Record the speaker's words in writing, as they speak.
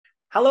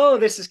Hello,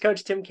 this is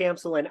Coach Tim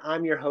Campbell, and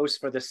I'm your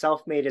host for the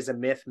Self-Made is a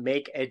Myth,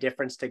 Make a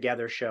Difference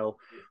Together show,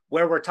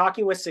 where we're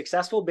talking with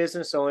successful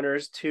business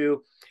owners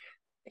to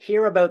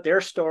hear about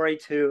their story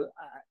to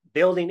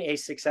building a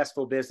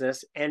successful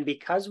business. And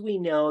because we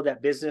know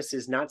that business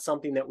is not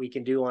something that we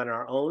can do on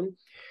our own,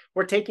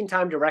 we're taking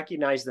time to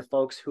recognize the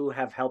folks who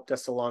have helped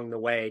us along the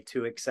way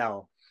to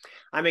excel.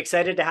 I'm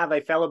excited to have a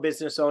fellow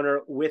business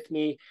owner with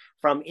me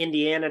from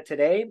Indiana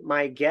today.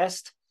 My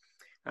guest,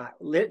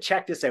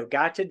 check this out,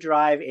 got to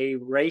drive a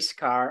race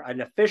car, an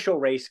official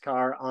race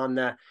car on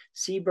the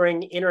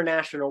Sebring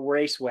International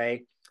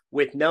Raceway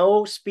with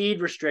no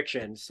speed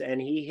restrictions. And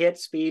he hit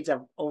speeds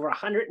of over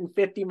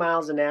 150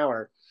 miles an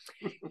hour.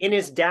 In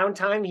his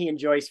downtime, he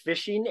enjoys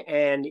fishing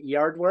and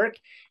yard work,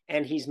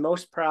 and he's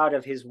most proud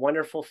of his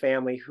wonderful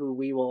family, who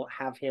we will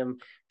have him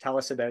tell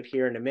us about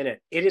here in a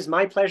minute. It is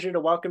my pleasure to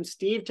welcome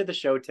Steve to the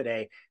show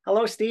today.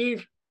 Hello,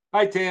 Steve.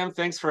 Hi, Tim.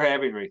 Thanks for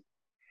having me.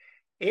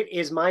 It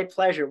is my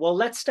pleasure. Well,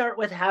 let's start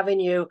with having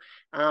you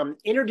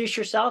introduce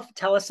yourself.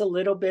 Tell us a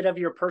little bit of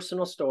your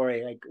personal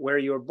story, like where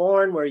you were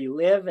born, where you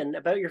live, and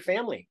about your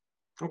family.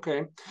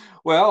 Okay.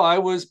 Well, I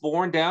was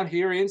born down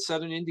here in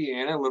southern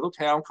Indiana, a little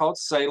town called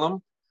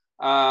Salem.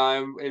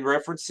 In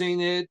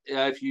referencing it,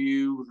 if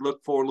you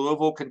look for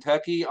Louisville,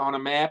 Kentucky on a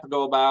map,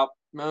 go about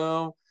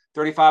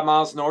 35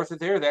 miles north of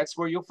there, that's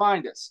where you'll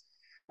find us.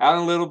 Out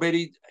in a little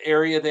bitty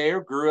area there,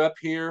 grew up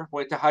here,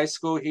 went to high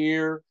school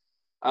here.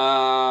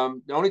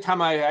 The only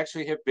time I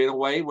actually have been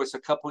away was a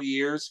couple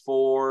years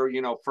for,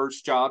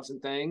 first jobs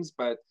and things.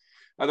 But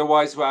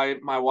otherwise,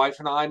 my wife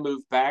and I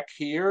moved back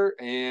here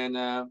and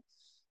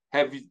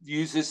have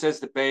used this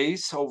as the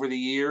base over the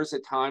years,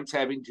 at times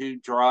having to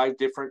drive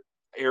different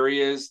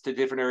areas to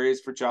different areas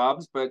for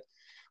jobs. But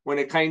when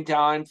it came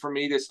time for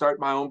me to start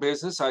my own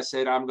business, I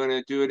said, I'm going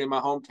to do it in my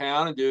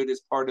hometown and do it as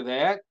part of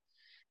that.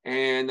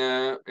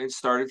 And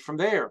started from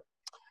there.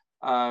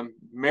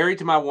 Married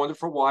to my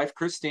wonderful wife,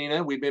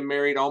 Christina. We've been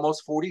married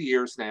almost 40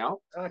 years now.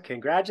 Oh,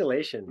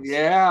 congratulations.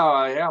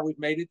 Yeah, we've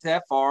made it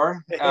that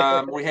far.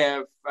 We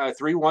have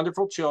three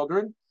wonderful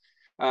children,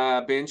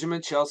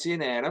 Benjamin, Chelsea,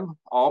 and Adam,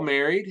 all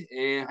married,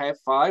 and have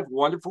five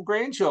wonderful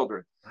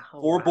grandchildren,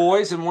 Oh, four wow.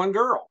 boys and one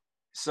girl.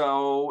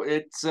 So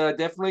it's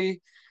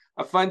definitely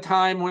a fun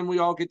time when we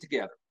all get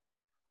together.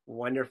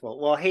 Wonderful.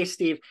 Well, hey,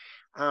 Steve,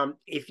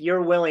 if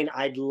you're willing,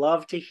 I'd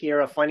love to hear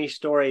a funny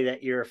story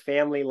that your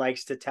family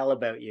likes to tell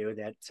about you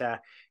that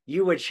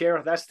you would share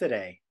with us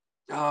today.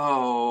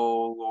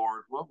 Oh,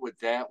 Lord, what would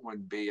that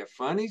one be? A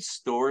funny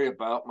story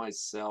about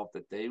myself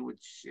that they would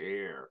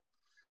share.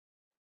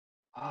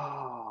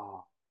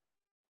 Oh,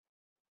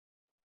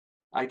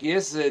 I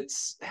guess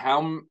it's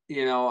how,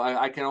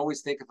 I can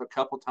always think of a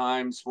couple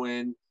times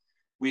when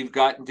we've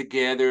gotten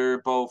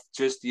together, both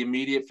just the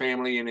immediate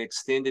family and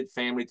extended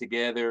family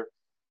together.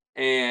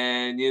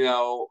 And,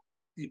 you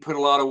put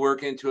a lot of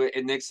work into it.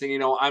 And next thing you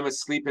know, I'm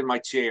asleep in my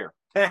chair.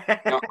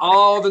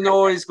 All the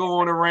noise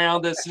going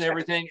around us and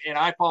everything. And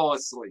I fall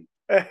asleep.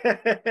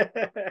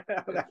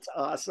 That's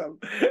awesome.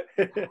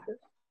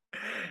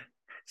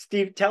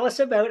 Steve, tell us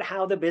about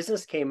how the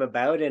business came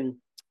about and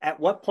at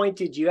what point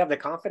did you have the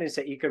confidence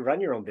that you could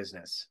run your own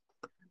business?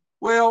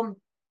 Well,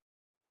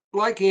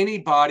 like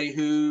anybody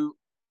who,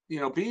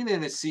 being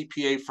in a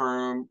CPA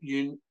firm,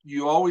 you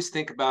always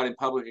think about in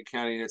public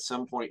accounting at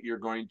some point you're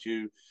going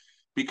to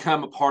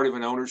become a part of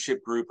an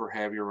ownership group or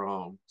have your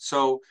own.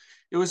 So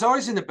it was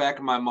always in the back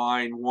of my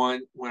mind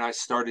when I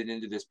started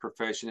into this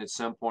profession, at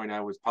some point I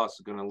was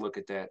possibly going to look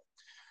at that.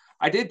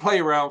 I did play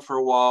around for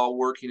a while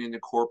working in the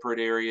corporate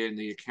area and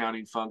the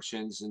accounting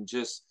functions, and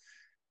just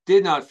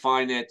did not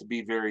find that to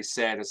be very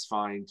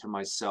satisfying to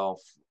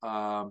myself.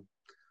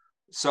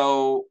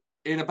 So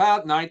in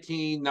about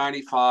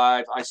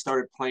 1995, I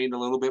started playing a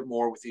little bit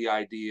more with the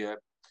idea.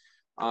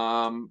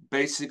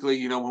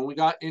 Basically, when we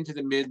got into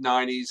the mid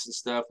 90s and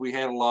stuff,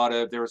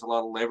 there was a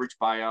lot of leverage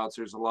buyouts.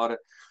 There's a lot of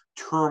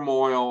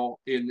turmoil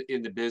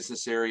in the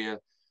business area.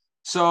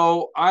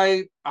 So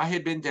I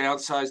had been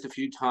downsized a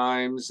few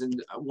times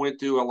and went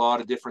through a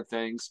lot of different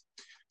things.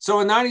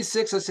 So in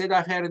 96, I said,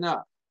 I've had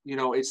enough.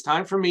 It's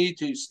time for me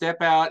to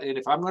step out. And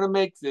if I'm going to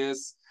make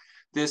this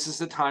is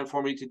the time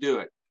for me to do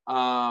it.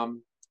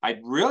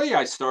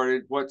 I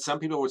started what some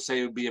people would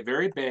say would be a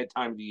very bad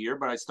time of the year,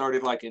 but I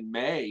started like in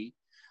May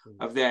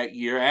of that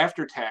year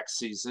after tax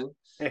season.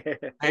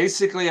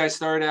 Basically, I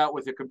started out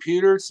with a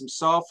computer, some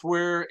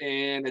software,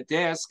 and a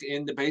desk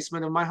in the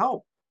basement of my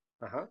home.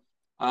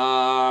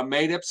 Uh-huh.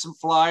 Made up some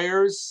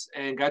flyers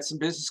and got some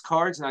business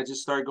cards, and I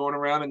just started going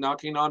around and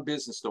knocking on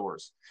business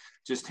doors,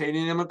 just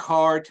handing them a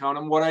card, telling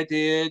them what I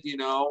did.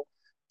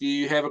 Do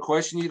you have a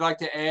question you'd like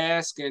to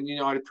ask? And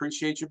I'd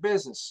appreciate your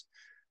business.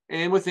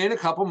 And within a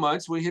couple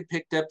months, we had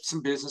picked up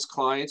some business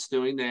clients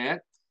doing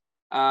that.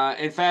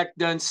 In fact,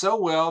 done so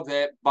well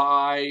that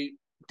by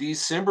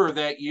December of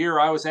that year,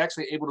 I was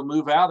actually able to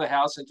move out of the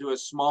house into a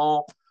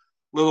small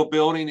little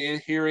building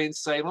here in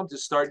Salem to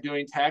start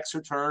doing tax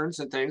returns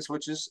and things,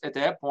 which is at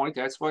that point,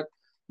 that's what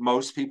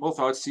most people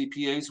thought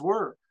CPAs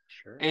were.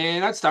 Sure.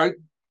 And that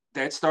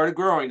started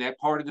growing. That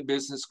part of the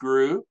business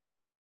grew.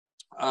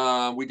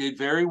 We did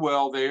very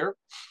well there.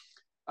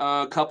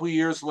 A couple of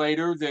years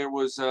later, there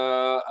was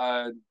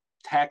a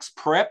tax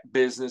prep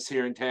business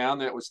here in town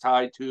that was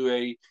tied to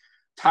a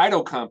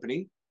title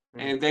company,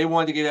 Mm. and they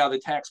wanted to get out of the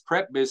tax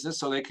prep business,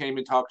 so they came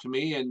and talked to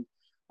me, and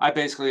I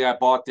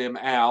bought them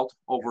out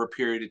over a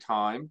period of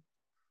time.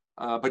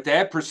 But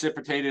that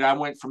precipitated, I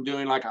went from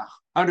doing like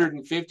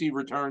 150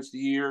 returns a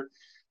year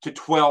to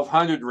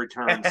 1,200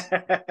 returns.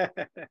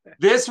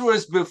 This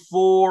was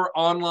before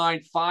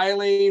online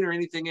filing or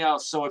anything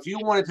else. So if you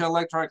wanted to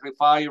electronically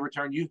file your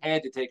return, you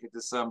had to take it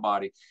to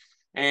somebody.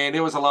 And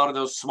it was a lot of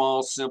those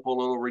small, simple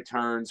little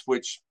returns,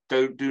 which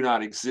do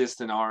not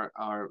exist in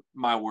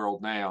my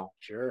world now.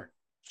 Sure.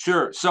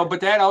 Sure. So,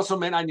 but that also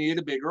meant I needed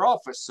a bigger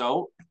office.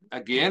 So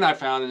again, I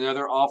found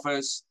another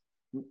office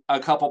a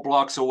couple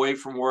blocks away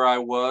from where I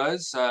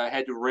was.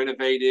 Had to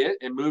renovate it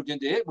and moved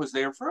into it. Was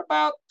there for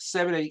about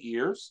 7, 8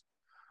 years.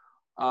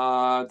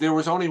 There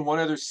was only one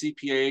other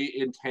CPA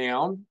in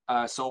town,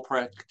 sole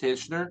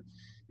practitioner.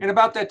 And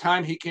about that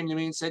time, he came to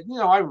me and said,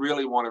 I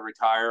really want to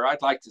retire.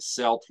 I'd like to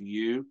sell to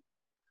you.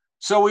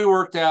 So we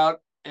worked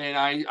out, and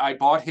I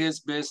bought his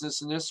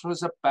business, and this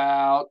was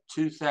about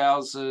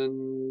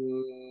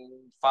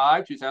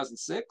 2005,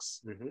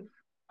 2006. Mm-hmm.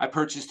 I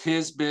purchased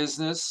his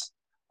business,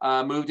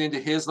 moved into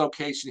his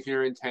location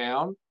here in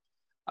town.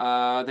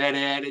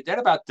 That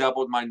about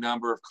doubled my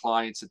number of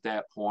clients at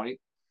that point.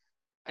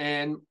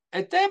 And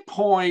at that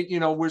point,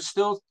 we're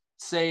still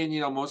saying,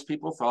 most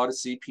people thought a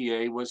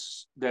CPA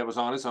that was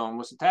on his own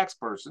was a tax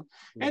person.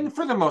 Mm-hmm. And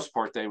for the most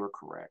part, they were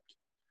correct.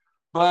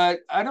 But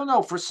I don't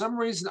know, for some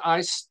reason,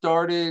 I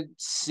started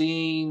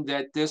seeing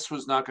that this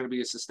was not going to be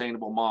a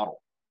sustainable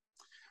model.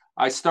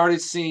 I started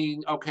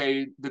seeing,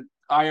 okay, the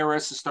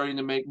IRS is starting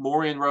to make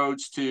more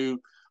inroads to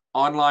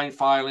online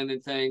filing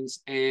and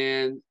things,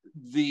 and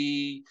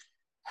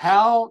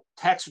how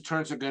tax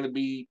returns are going to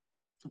be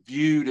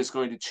viewed is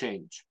going to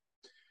change.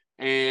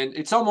 And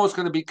it's almost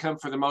going to become,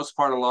 for the most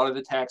part, a lot of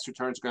the tax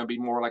returns are going to be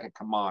more like a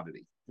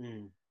commodity.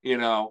 Mm.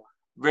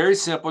 Very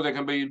simple. They're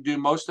going to do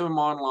most of them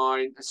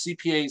online. A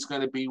CPA is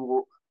going to be,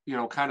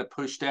 kind of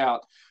pushed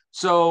out.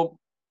 So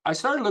I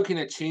started looking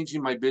at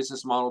changing my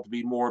business model to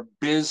be more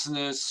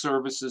business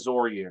services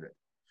oriented.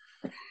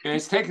 And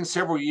it's taken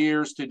several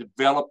years to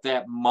develop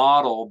that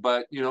model,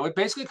 but it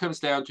basically comes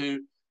down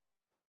to,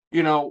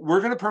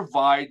 we're going to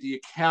provide the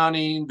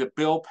accounting, the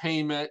bill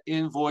payment,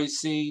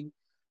 invoicing,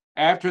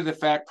 after the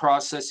fact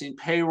processing,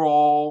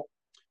 payroll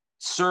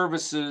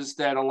services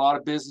that a lot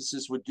of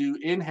businesses would do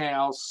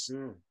in-house,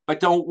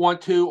 but don't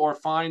want to, or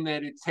find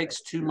that it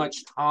takes too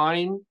much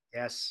time.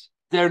 Yes.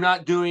 They're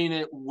not doing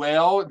it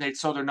well,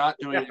 so they're not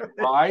doing it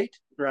right.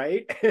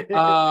 Right.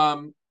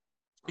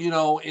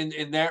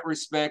 In that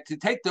respect, to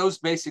take those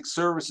basic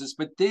services,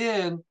 but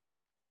then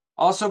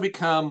also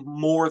become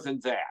more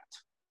than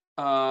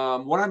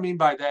that. What I mean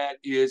by that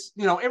is,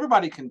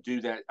 everybody can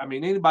do that. I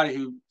mean, anybody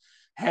who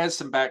has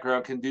some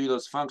background can do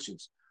those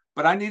functions,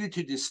 but I needed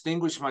to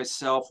distinguish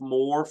myself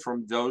more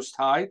from those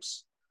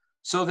types.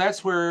 So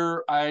that's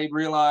where I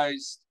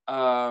realized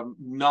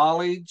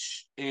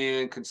knowledge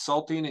and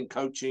consulting and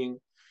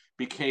coaching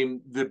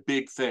became the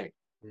big thing.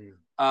 Mm.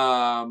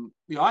 I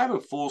have a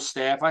full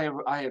staff.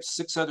 I have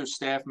 6 other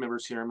staff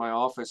members here in my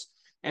office,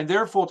 and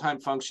their full-time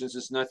functions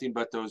is nothing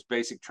but those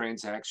basic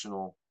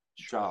transactional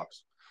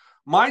jobs.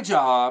 My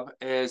job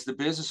as the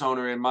business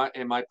owner and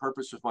my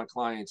purpose with my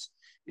clients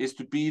is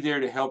to be there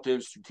to help them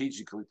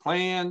strategically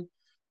plan,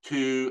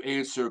 to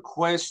answer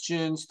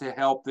questions, to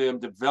help them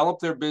develop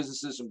their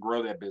businesses and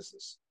grow that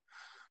business.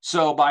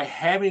 So by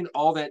having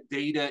all that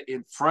data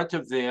in front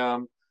of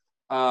them,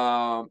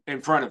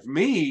 in front of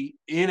me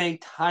in a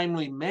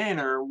timely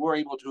manner, we're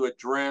able to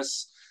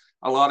address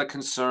a lot of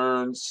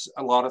concerns,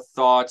 a lot of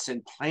thoughts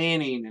and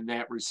planning in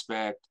that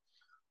respect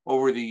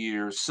over the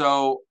years.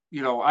 So,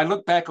 I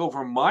look back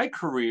over my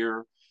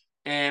career,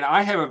 and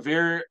I have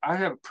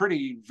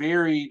pretty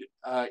varied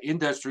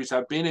industries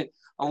I've been in.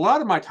 A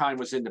lot of my time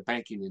was in the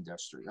banking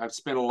industry. I've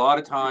spent a lot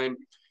of time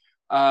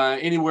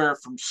anywhere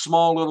from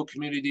small little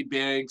community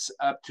banks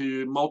up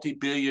to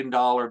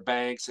multi-billion-dollar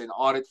banks and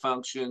audit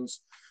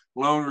functions,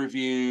 loan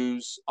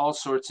reviews, all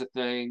sorts of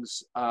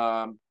things.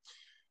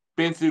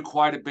 Been through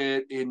quite a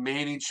bit in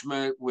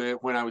management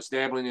when I was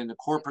dabbling in the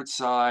corporate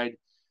side.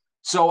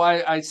 So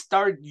I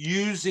started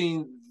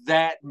using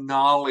that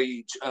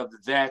knowledge of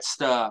that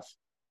stuff,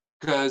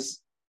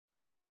 because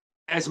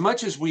as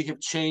much as we have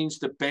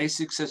changed, the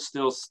basics have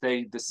still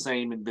stayed the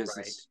same in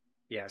business.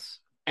 Right. Yes.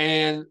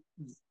 And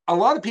a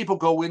lot of people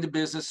go into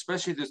business,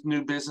 especially the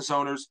new business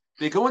owners.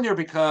 They go in there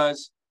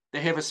because they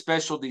have a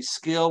specialty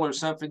skill or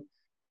something,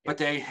 but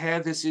they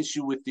have this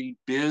issue with the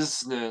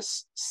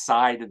business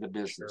side of the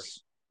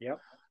business. Sure.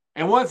 Yep.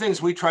 And one of the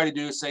things we try to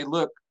do is say,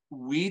 look,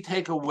 we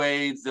take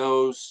away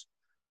those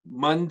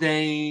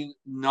mundane,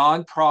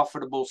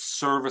 non-profitable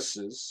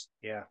services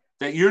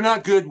that you're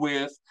not good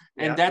with,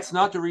 and that's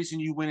not the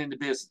reason you went into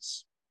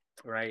business.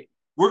 Right.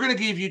 We're going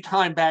to give you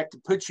time back to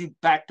put you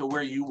back to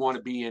where you want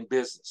to be in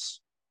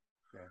business.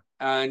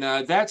 And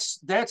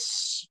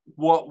that's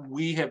what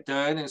we have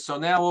done. And so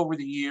now over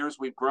the years,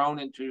 we've grown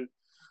into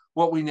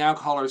what we now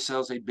call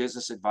ourselves a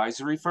business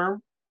advisory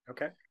firm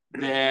Okay.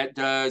 that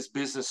does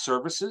business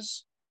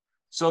services.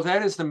 So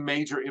that is the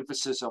major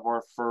emphasis of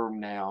our firm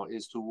now,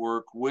 is to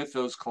work with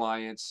those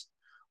clients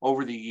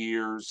over the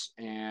years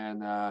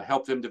and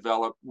help them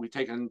develop. We've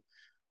taken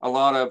a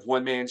lot of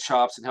one-man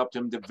shops and helped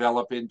them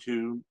develop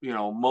into,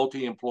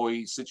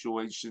 multi-employee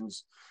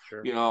situations,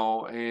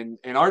 Sure. and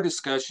our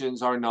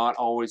discussions are not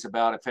always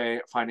about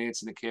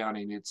finance and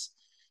accounting.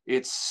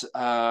 It's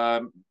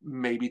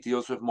maybe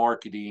deals with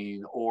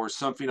marketing or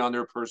something on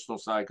their personal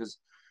side, because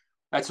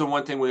that's the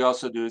one thing we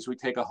also do is we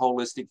take a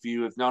holistic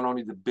view of not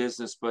only the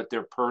business but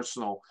their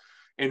personal,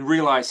 and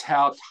realize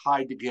how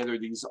tied together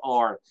these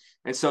are.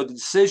 And so the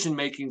decision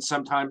making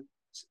sometimes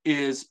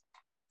is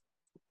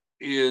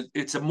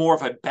it's a more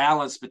of a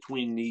balance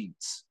between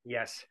needs.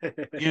 Yes.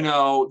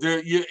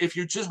 If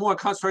you just want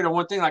to concentrate on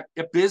one thing, like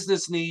a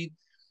business need,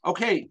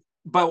 okay,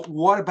 but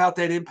what about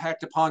that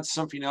impact upon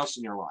something else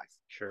in your life?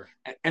 Sure.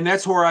 And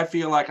that's where I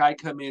feel like I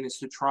come in, is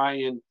to try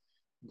and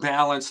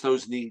balance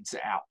those needs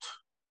out.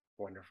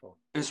 Wonderful.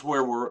 Is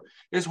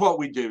what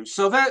we do.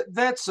 So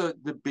that's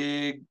the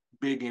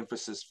big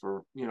emphasis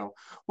for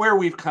where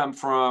we've come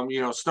from.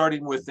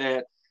 Starting with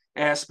that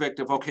aspect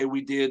of, okay,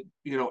 we did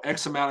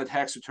X amount of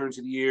tax returns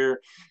in the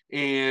year,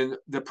 and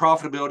the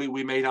profitability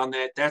we made on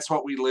that, that's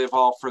what we live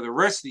off for the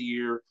rest of the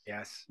year.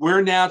 Yes.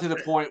 We're now to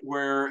the point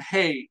where,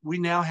 hey, we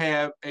now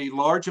have a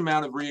large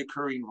amount of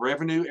reoccurring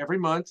revenue every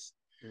month.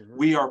 Mm-hmm.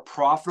 We are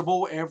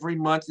profitable every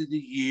month of the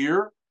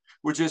year.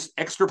 We're just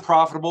extra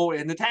profitable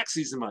in the tax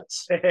season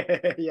months.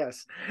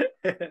 Yes.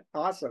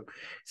 Awesome.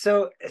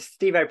 So,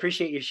 Steve, I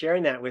appreciate you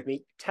sharing that with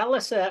me. Tell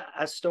us a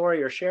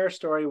story, or share a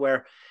story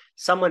where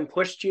someone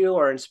pushed you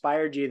or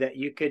inspired you that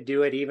you could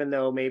do it, even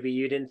though maybe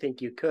you didn't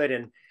think you could,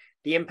 and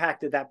the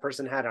impact that that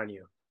person had on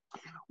you.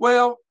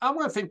 Well, I'm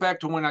going to think back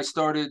to when I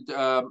started.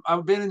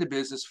 I've been in the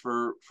business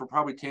for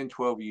probably 10,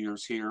 12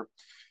 years here.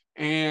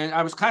 And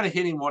I was kind of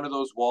hitting one of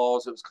those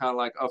walls. It was kind of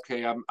like,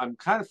 okay, I'm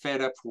kind of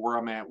fed up for where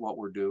I'm at, what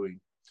we're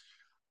doing.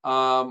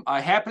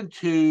 I happened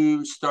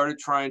to started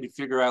trying to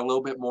figure out a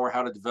little bit more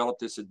how to develop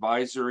this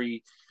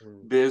advisory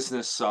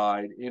business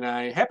side. And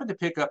I happened to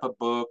pick up a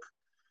book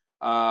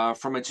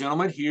from a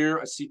gentleman here,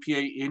 a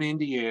CPA in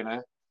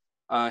Indiana.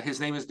 His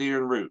name is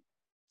Darren Root,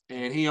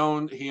 and he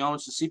owns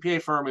a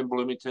CPA firm in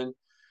Bloomington,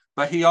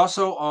 but he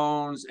also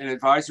owns an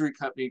advisory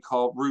company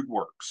called Root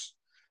Works.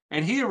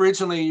 And he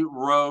originally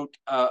wrote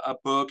a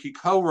book. He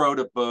co-wrote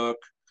a book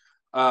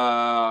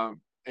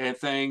and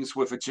things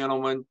with a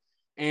gentleman.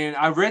 And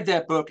I read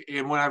that book,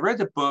 and when I read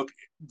the book,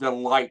 the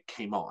light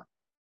came on.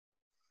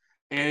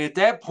 And at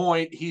that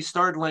point, he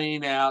started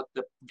laying out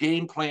the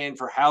game plan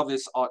for how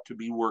this ought to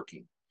be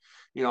working.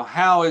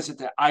 How is it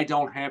that I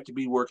don't have to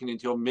be working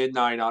until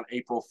midnight on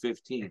April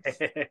 15th?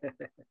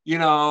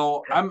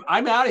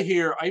 I'm out of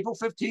here. April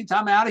 15th,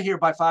 I'm out of here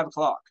by 5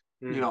 o'clock.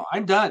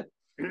 I'm done.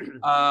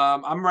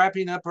 I'm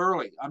wrapping up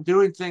early. I'm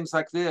doing things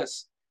like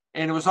this.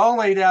 And it was all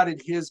laid out in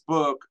his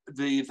book,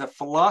 the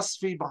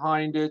philosophy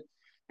behind it.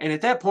 And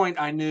at that point,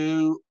 I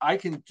knew I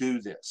can do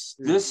this.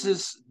 This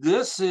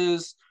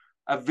is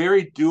a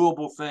very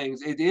doable thing.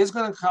 It is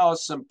going to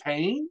cause some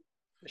pain,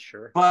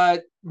 sure,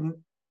 but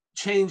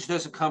change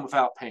doesn't come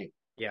without pain.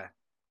 Yeah.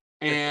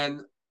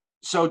 And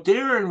so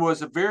Darren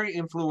was a very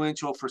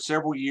influential for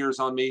several years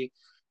on me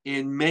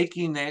in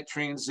making that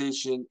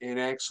transition and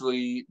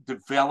actually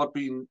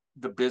developing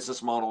the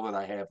business model that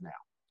I have now.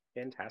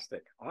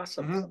 Fantastic.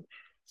 Awesome. Mm-hmm.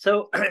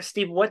 So,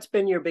 Steve, what's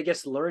been your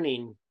biggest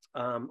learning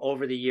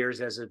over the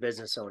years as a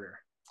business owner?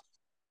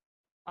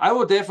 I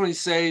will definitely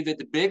say that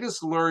the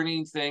biggest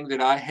learning thing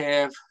that I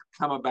have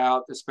come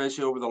about,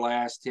 especially over the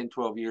last 10,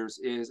 12 years,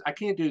 is I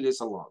can't do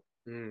this alone.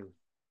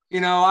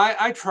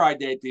 I tried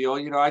that deal.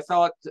 I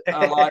thought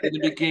a lot in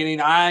the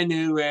beginning. I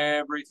knew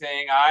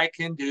everything. I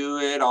can do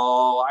it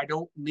all. I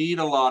don't need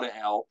a lot of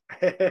help.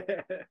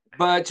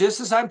 But just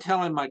as I'm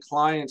telling my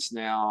clients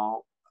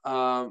now,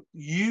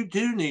 you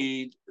do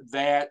need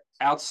that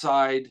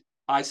outside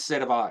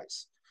set of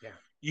eyes. Yeah.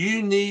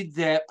 You need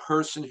that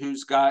person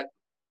who's got,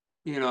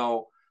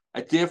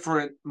 a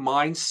different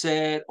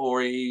mindset,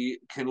 or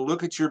can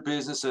look at your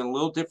business in a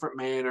little different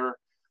manner,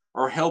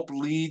 or help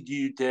lead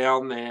you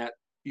down that,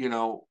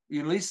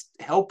 at least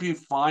help you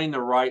find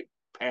the right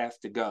path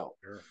to go.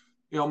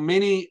 Sure.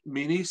 Many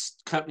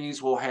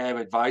companies will have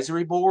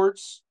advisory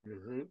boards.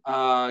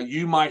 Mm-hmm.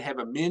 You might have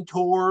a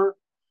mentor,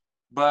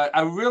 but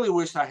I really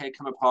wish I had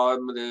come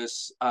upon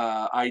this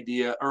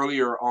idea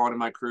earlier on in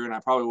my career, and I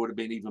probably would have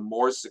been even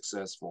more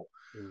successful.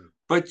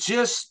 But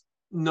just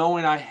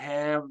knowing I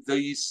have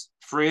these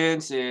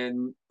friends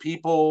and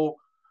people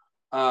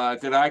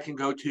that I can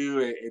go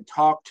to and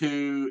talk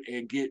to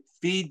and get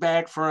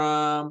feedback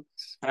from,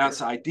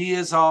 bounce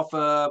ideas off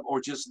of, or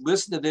just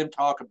listen to them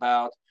talk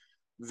about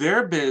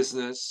their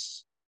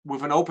business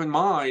with an open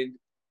mind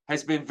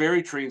has been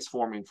very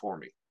transforming for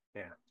me.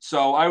 Yeah.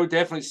 So I would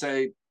definitely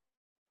say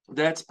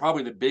that's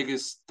probably the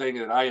biggest thing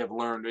that I have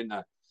learned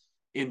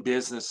in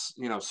business,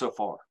 so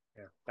far.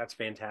 Yeah, that's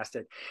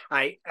fantastic.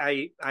 I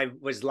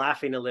was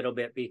laughing a little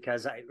bit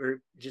because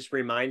just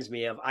reminds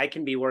me of I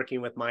can be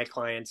working with my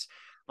clients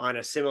on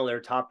a similar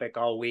topic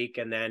all week,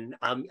 and then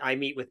I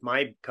meet with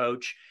my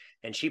coach,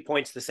 and she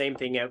points the same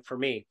thing out for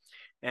me.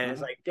 And it's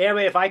Mm-hmm. like, damn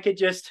it, if I could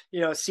just,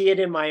 see it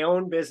in my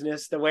own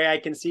business the way I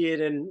can see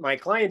it in my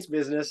client's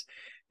business,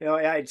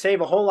 I'd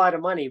save a whole lot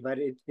of money. But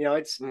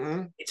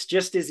Mm-hmm. it's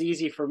just as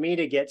easy for me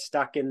to get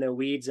stuck in the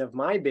weeds of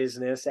my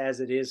business as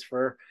it is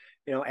for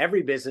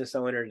every business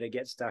owner to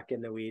get stuck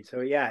in the weeds. So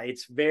yeah,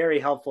 it's very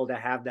helpful to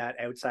have that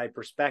outside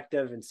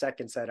perspective and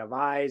second set of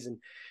eyes, and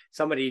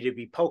somebody to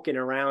be poking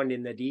around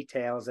in the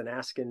details and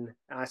asking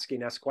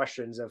us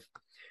questions of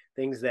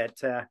things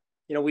that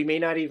we may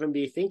not even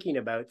be thinking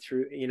about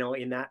through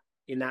in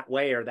that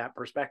way or that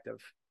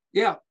perspective.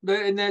 Yeah,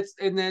 and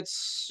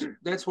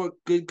that's what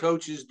good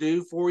coaches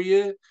do for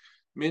you,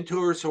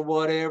 mentors or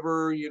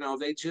whatever.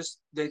 They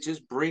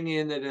just bring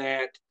into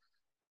that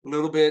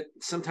little bit.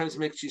 Sometimes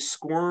makes you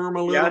squirm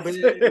a little Yes.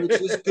 bit,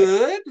 which is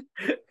good.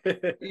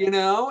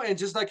 And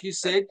just like you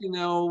said,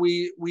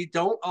 we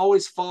don't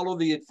always follow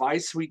the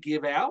advice we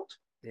give out.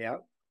 Yeah.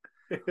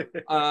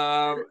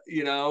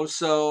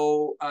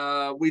 So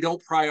we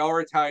don't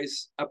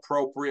prioritize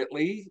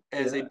appropriately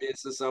as a Yeah.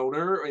 business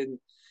owner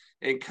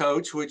and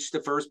coach, which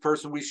the first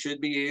person we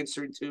should be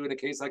answering to in a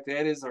case like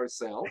that is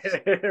ourselves.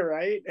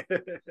 Right.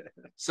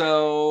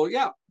 So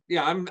yeah,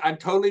 I'm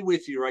totally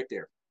with you right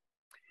there.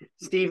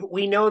 Steve,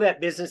 we know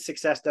that business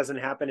success doesn't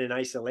happen in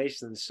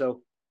isolation.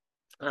 So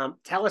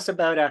tell us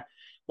about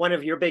one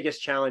of your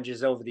biggest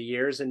challenges over the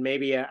years, and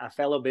maybe a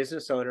fellow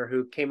business owner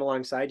who came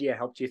alongside you,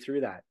 helped you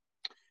through that.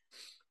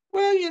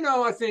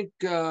 Well, I think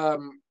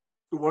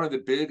one of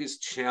the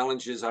biggest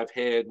challenges I've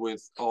had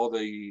with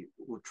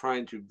we're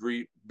trying to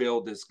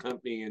rebuild this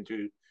company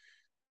into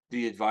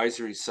the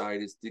advisory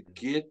side is to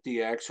get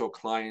the actual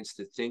clients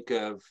to think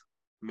of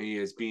me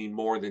as being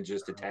more than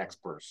just a tax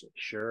person.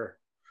 Sure.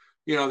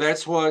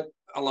 That's what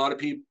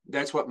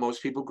that's what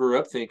most people grew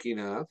up thinking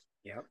of.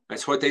 Yeah.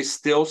 That's what they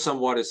still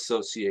somewhat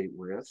associate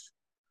with.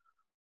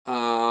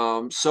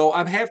 So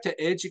I have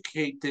to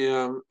educate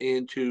them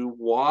into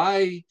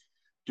why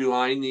do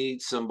I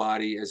need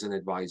somebody as an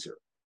advisor?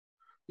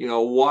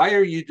 Why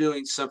are you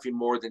doing something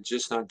more than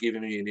just not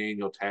giving me an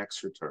annual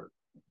tax return?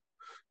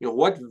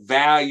 What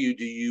value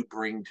do you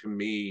bring to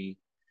me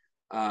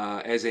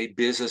as a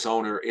business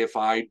owner if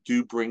I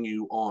do bring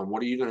you on?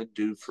 What are you going to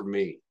do for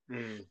me?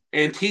 Mm.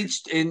 And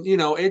teach and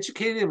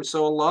educate them.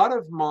 So a lot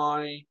of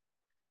my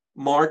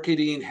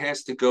marketing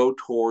has to go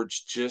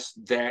towards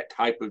just that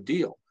type of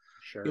deal.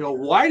 Sure.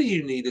 Why do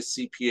you need a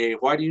CPA?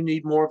 Why do you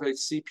need more of a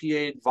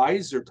CPA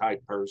advisor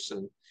type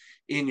person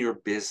in your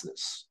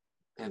business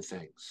and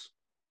things?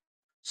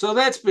 So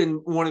that's been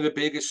one of the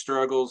biggest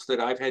struggles that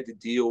I've had to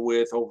deal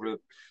with over,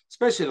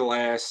 especially the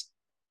last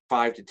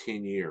 5 to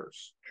 10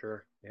 years,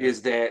 Sure. Yeah.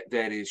 is that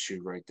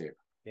issue right there.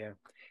 Yeah.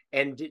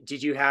 And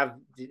did you have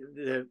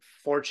the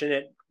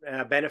fortunate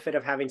benefit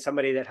of having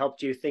somebody that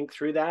helped you think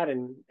through that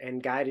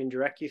and guide and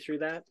direct you through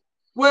that?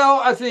 Well,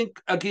 I think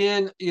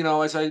again,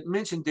 as I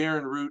mentioned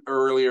Darren Root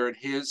earlier and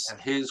his Yeah.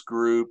 his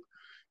group,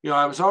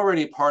 I was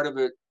already part of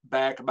it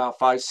back about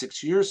 5,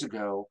 6 years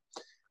ago.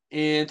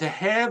 And to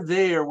have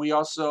we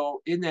also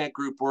in that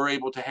group, we're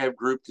able to have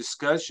group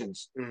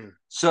discussions. Mm.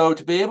 So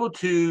to be able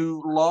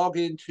to log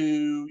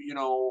into,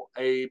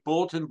 a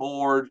bulletin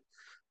board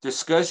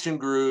discussion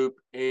group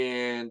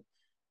and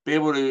be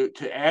able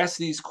to ask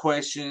these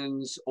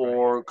questions Right.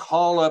 or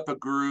call up a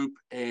group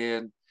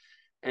and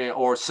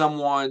or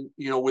someone,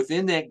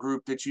 within that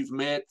group that you've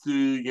met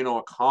through,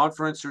 a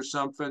conference or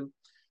something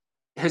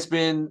has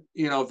been,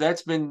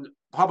 that's been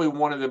probably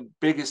one of the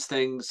biggest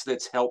things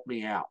that's helped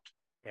me out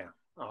Yeah.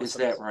 is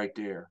Awesome. that right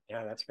there.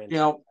 Yeah, that's You fantastic.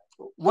 know,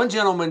 one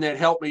gentleman that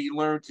helped me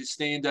learn to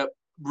stand up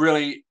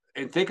really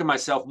and think of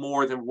myself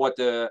more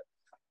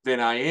than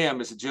I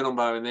am is a gentleman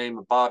by the name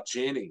of Bob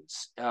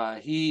Jennings.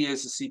 He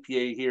is a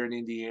CPA here in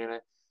Indiana.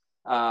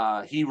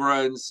 He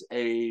runs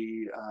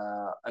a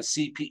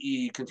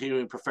CPE,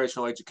 continuing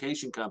professional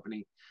education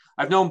company.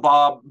 I've known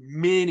Bob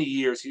many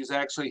years. He was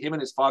actually him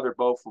and his father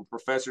both were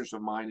professors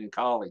of mine in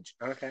college,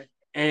 Okay.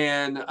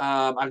 and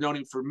I've known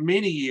him for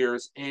many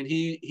years. And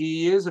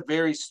he is a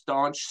very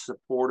staunch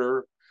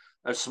supporter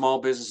of small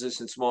businesses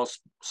and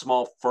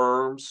small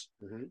firms.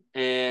 Mm-hmm.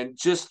 And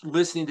just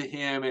listening to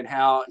him and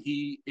how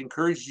he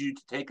encourages you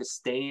to take a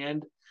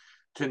stand,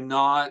 to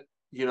not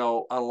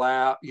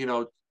allow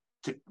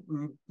to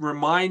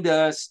remind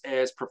us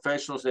as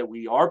professionals that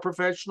we are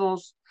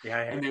professionals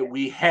Yeah. Yeah. and that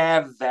we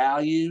have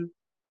value.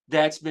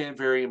 That's been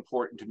very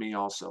important to me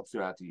also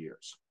throughout the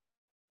years.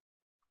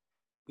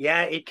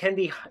 Yeah, it can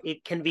be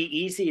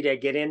easy to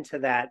get into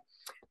that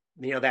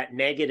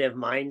negative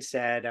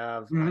mindset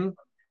of Mm-hmm.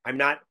 I'm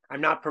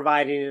not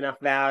providing enough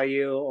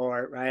value,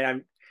 or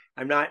right,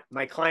 I'm not,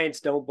 my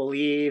clients don't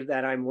believe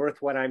that I'm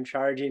worth what I'm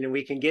charging, and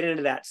we can get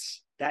into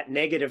that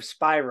negative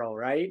spiral,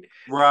 right?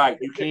 Right,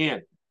 you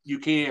can,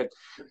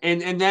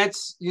 and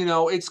that's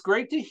it's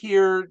great to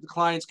hear the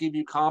clients give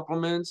you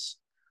compliments,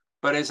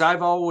 But as I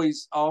have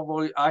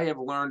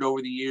learned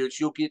over the years,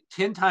 you'll get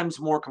 10 times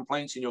more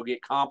complaints than you'll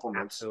get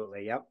compliments.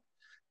 Absolutely. Yep.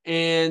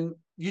 And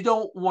you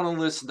don't want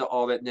to listen to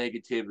all that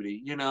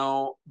negativity,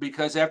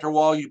 because after a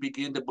while you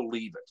begin to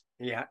believe it.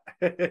 Yeah.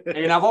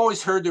 And I've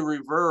always heard the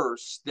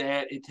reverse,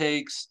 that it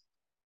takes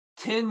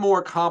 10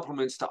 more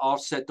compliments to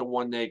offset the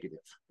one negative.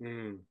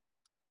 Mm.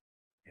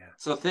 Yeah.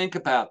 So think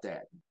about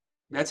that.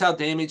 That's how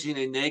damaging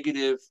a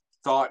negative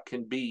thought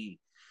can be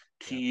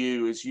to Yeah.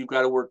 you, is you've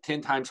got to work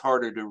 10 times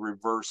harder to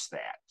reverse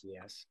that.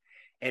 Yes.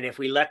 And if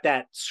we let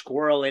that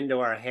squirrel into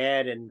our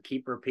head and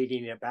keep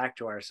repeating it back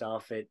to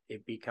ourselves,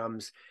 it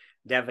becomes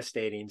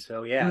devastating.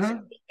 So yes,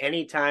 Mm-hmm.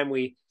 anytime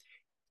we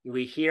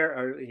hear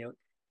or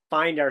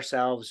find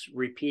ourselves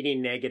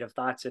repeating negative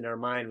thoughts in our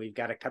mind, we've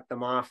got to cut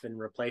them off and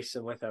replace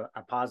them with a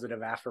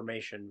positive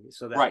affirmation,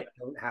 so that Right.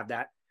 they don't have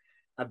that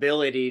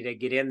ability to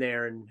get in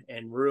there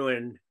and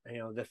ruin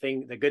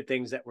the good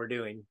things that we're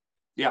doing.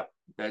 Yeah,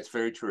 that's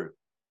very true.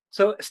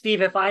 So,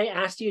 Steve, if I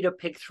asked you to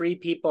pick 3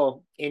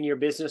 people in your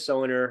business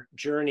owner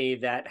journey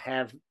that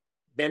have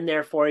been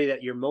there for you,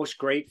 that you're most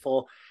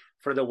grateful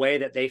for the way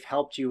that they've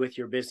helped you with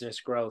your business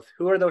growth,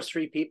 who are those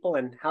 3 people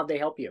and how'd they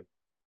help you?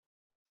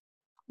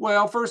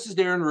 Well, first is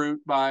Darren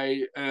Root,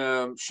 by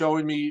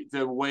showing me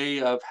the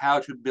way of how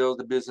to build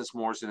a business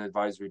more as an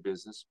advisory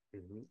business.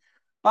 Mm-hmm.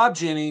 Bob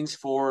Jennings,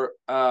 for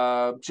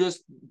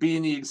just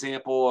being the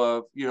example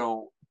of,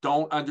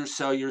 don't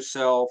undersell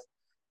yourself.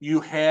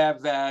 You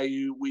have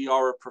value. We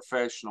are a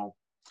professional.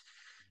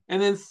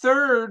 And then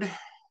third,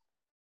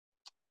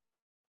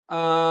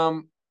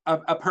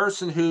 a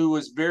person who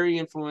was very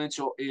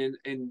influential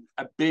in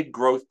a big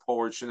growth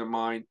portion of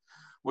mine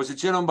was a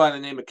gentleman by the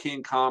name of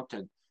Ken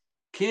Compton.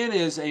 Ken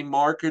is a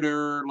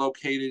marketer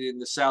located in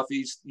the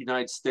Southeast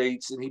United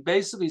States, and he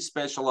basically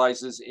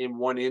specializes in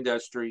one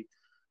industry,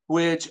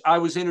 which I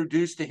was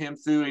introduced to him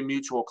through a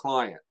mutual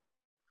client.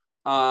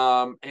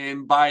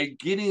 And by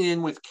getting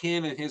in with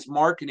Ken and his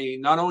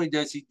marketing, not only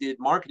does he did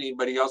marketing,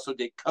 but he also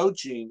did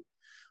coaching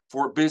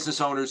for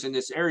business owners in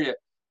this area.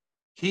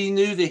 He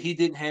knew that he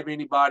didn't have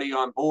anybody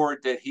on board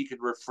that he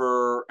could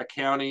refer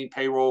accounting,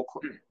 payroll,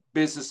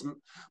 business,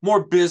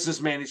 more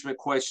business management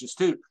questions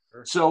to.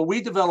 Sure. So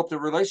we developed the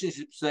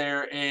relationships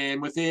there,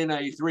 and within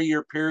a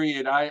 3-year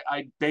period, I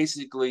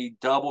basically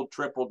doubled,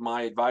 tripled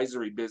my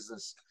advisory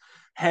business,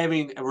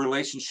 having a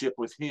relationship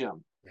with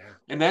him. Yeah.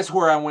 And that's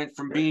where I went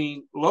from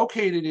being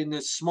located in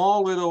this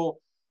small little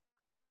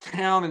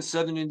town in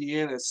southern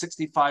Indiana,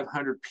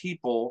 6,500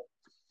 people,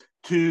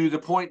 to the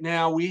point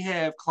now we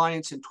have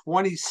clients in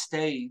 20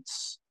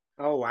 states.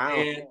 Oh,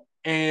 wow.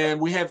 And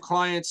we have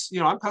clients,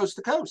 I'm coast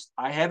to coast.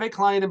 I have a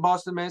client in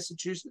Boston,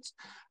 Massachusetts.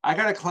 I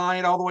got a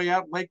client all the way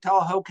out in Lake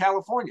Tahoe,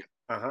 California.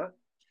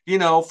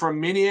 Uh-huh. From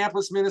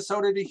Minneapolis,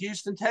 Minnesota to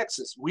Houston,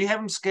 Texas. We have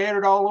them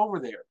scattered all over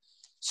there.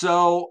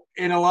 So,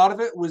 and a lot of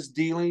it was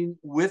dealing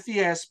with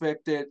the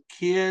aspect that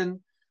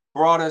Ken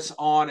brought us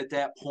on at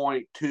that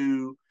point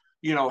to,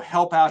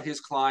 help out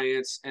his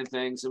clients and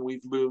things. And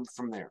we've moved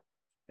from there.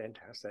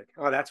 Fantastic.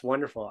 Oh, that's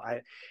wonderful.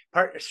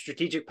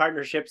 Strategic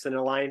partnerships and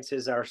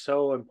alliances are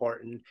so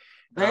important.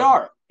 They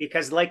are.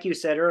 Because like you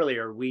said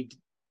earlier, we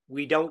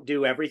don't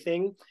do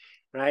everything,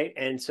 right?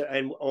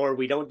 Or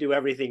we don't do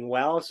everything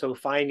well. So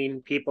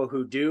finding people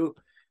who do,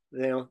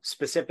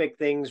 specific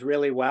things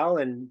really well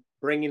and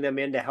bringing them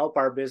in to help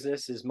our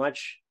business is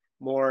much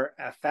more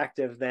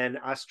effective than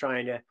us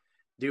trying to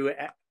do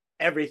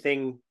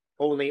everything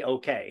only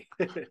okay.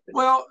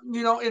 Well,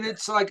 and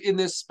it's like in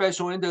this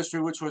special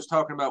industry, which I was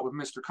talking about with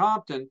Mr.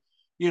 Compton,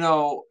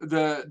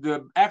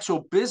 the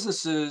actual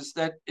businesses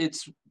that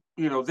it's,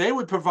 they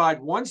would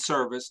provide one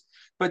service,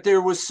 but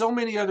there was so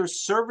many other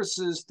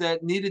services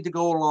that needed to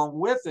go along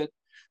with it.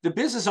 The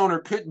business owner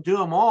couldn't do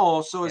them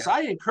all. So as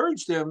I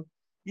encouraged them,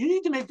 you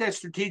need to make that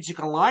strategic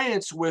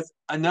alliance with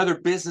another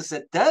business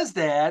that does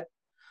that,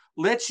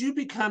 lets you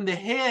become the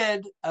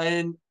head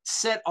and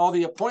set all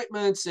the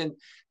appointments and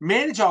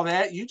manage all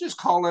that. You just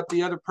call up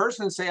the other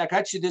person and say, I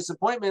got you this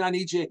appointment. I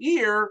need you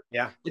here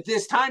at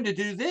this time to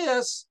do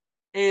this.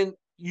 And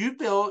you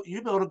build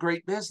a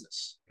great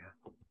business.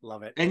 Yeah.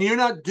 Love it. And you're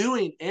not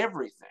doing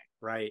everything.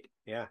 Right.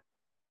 Yeah.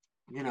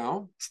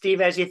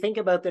 Steve, as you think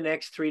about the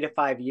next 3 to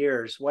 5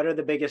 years, what are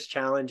the biggest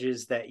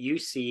challenges that you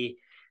see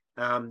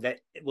that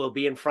will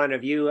be in front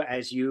of you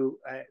as you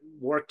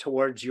work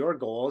towards your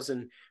goals?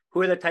 And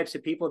who are the types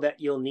of people that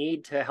you'll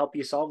need to help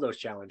you solve those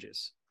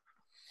challenges?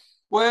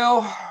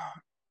 Well,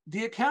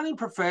 the accounting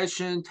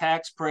profession,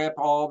 tax prep,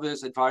 all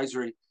this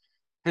advisory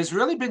has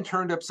really been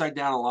turned upside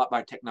down a lot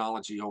by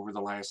technology over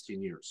the last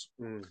 10 years.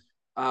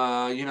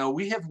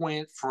 We have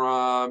went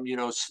from,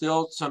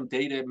 still some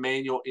data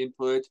manual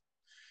input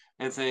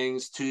and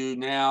things to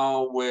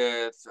now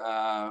with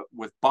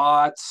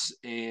bots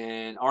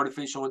and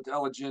artificial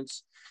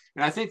intelligence.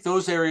 And I think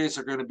those areas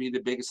are going to be the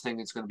biggest thing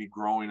that's going to be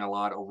growing a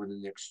lot over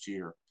the next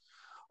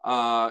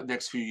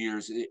few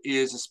years,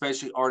 is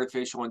especially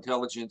artificial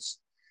intelligence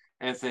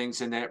and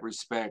things in that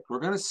respect. We're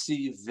going to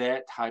see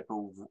that type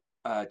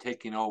of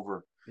taking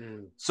over.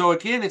 So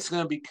again, it's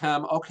going to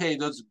become, okay,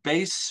 those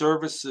base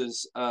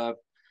services of,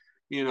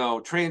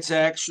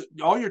 transaction,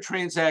 all your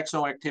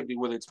transactional activity,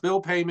 whether it's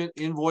bill payment,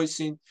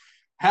 invoicing,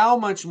 how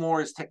much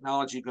more is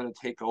technology going to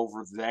take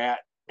over that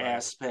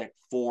aspect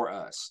for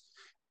us?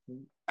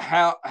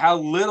 How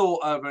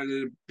little of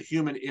a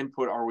human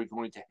input are we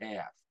going to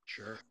have?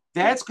 Sure.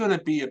 That's going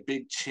to be a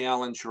big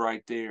challenge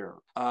right there.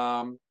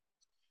 And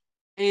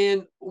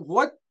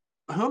who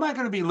am I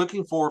going to be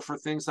looking for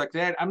things like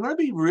that? I'm going to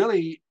be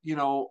really,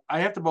 I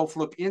have to both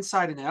look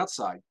inside and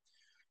outside.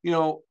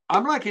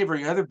 I'm like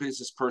every other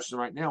business person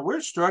right now.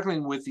 We're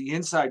struggling with the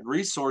inside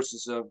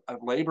resources of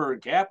labor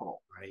and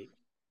capital. Right.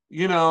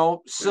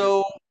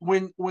 So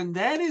when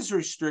that is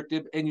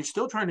restricted and you're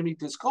still trying to meet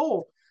this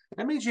goal,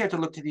 that means you have to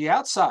look to the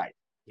outside.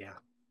 Yeah.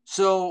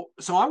 So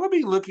I'm going to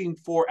be looking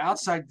for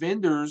outside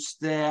vendors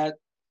that,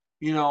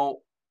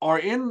 are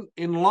in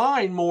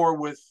line more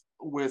with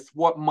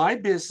what my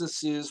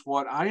business is,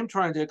 what I am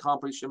trying to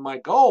accomplish, and my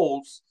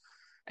goals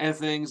and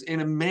things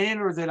in a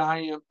manner that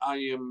I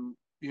am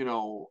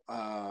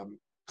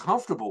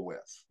comfortable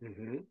with.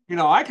 Mm-hmm.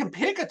 I can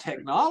pick a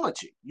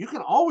technology. You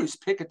can always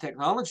pick a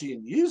technology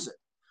and use it,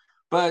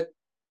 but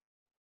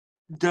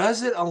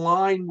does it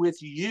align with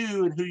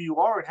you and who you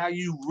are and how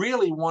you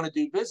really want to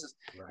do business?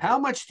 Right. How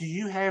much do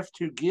you have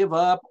to give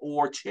up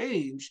or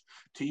change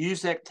to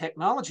use that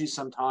technology?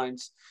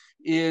 Sometimes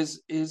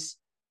is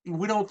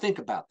we don't think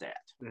about that.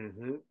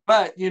 Mm-hmm.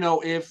 But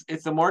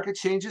if the market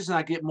changes and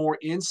I get more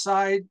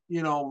inside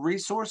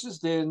resources,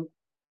 then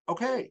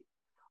okay,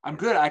 I'm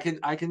good. I can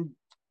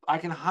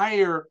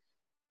hire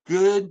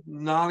good,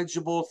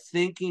 knowledgeable,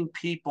 thinking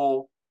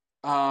people.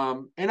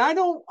 And I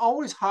don't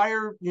always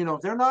hire,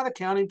 they're not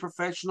accounting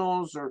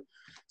professionals or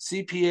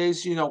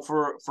CPAs,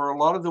 for a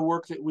lot of the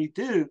work that we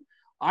do.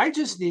 I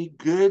just need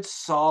good,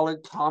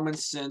 solid, common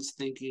sense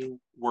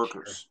thinking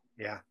workers.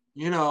 Sure.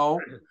 Yeah.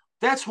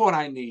 That's what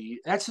I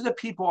need. That's the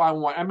people I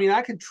want. I mean,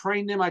 I can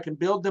train them, I can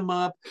build them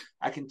up,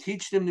 I can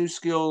teach them new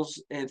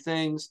skills and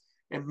things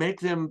and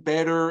make them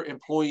better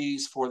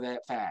employees for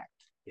that fact.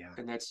 Yeah.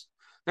 And that's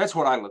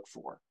what I look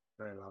for.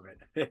 I love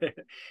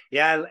it.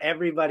 Yeah,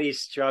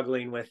 everybody's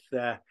struggling with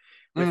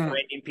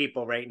finding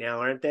people right now,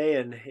 aren't they?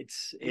 And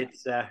it's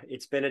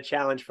been a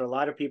challenge for a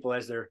lot of people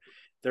as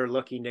they're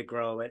looking to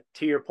grow. But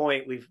to your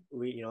point, we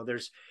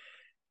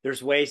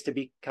there's ways to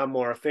become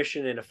more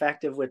efficient and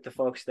effective with the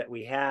folks that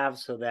we have,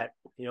 so that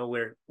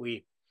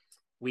we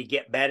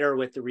get better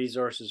with the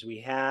resources we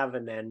have,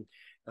 and then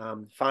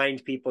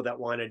find people that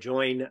want to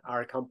join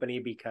our company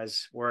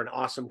because we're an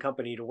awesome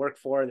company to work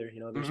for. There's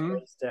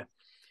ways to.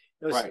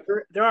 Right.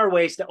 There are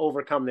ways to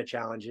overcome the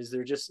challenges.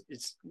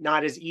 It's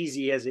not as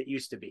easy as it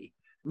used to be.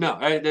 No,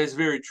 that's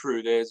very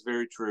true. That is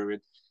very true.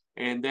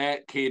 And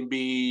that can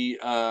be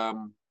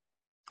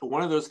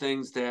one of those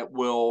things that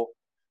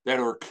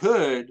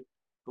could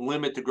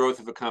limit the growth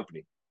of a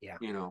company. Yeah.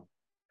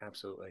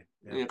 Absolutely.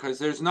 Yeah. Because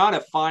there's not a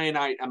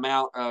finite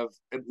amount of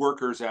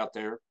workers out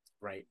there.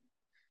 Right.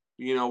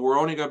 We're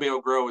only going to be able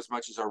to grow as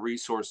much as our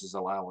resources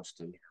allow us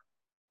to. Yeah.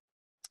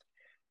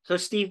 So,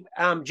 Steve,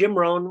 Jim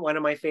Rohn, one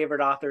of my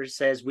favorite authors,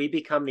 says we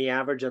become the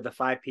average of the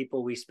 5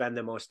 people we spend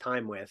the most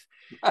time with.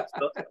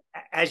 So,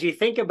 as you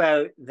think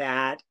about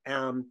that,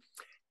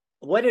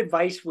 what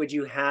advice would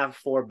you have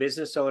for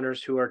business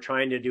owners who are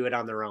trying to do it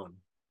on their own?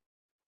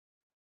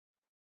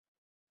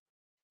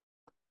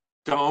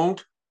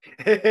 Don't.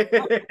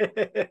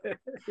 Yeah.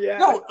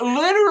 No,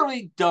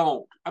 literally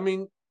don't. I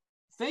mean,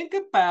 think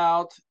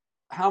about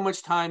how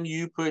much time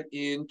you put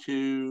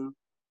into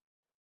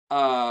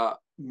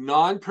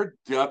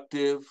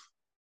non-productive,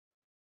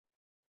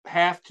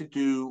 have to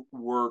do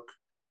work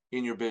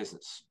in your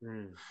business.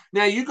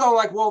 Now you go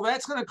like, well,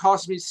 that's going to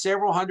cost me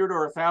several hundred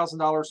or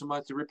 $1,000 a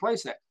month to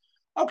replace that.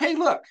 Okay,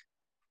 look,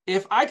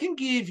 if I can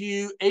give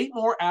you 8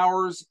 more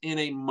hours in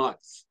a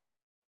month,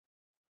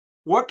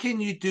 what can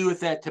you do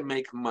with that to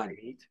make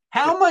money?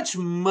 How much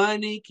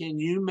money can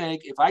you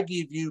make if I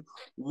give you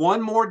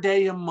 1 more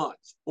day a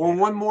month or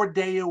 1 more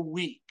day a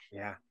week?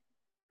 Yeah.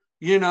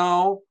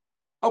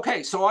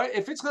 Okay, so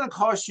if it's going to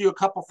cost you a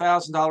couple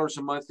 $1,000s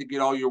a month to get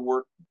all your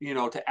work,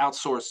 to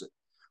outsource it,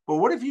 but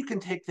what if you can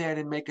take that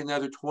and make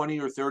another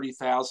 $20,000 or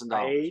 $30,000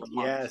 Right. a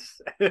month?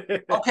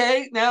 Yes.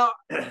 Okay, now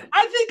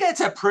I think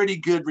that's a pretty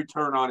good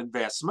return on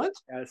investment.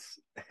 Yes.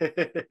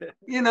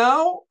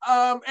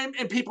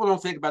 And people don't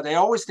think about it. They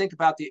always think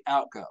about the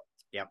outgo.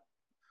 Yep.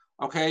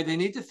 Okay, they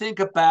need to think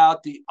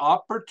about the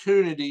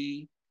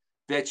opportunity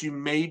that you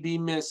may be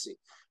missing.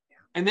 Yeah.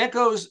 And that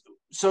goes,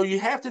 so you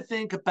have to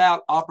think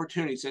about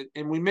opportunities.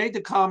 And we made the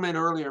comment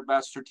earlier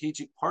about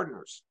strategic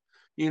partners.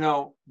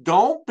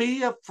 Don't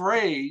be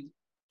afraid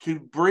to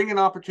bring an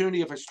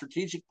opportunity of a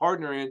strategic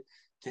partner in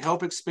to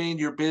help expand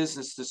your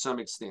business to some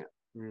extent.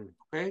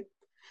 Okay.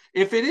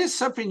 If it is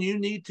something you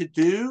need to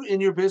do in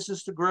your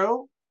business to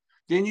grow,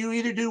 then you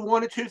either do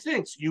one of 2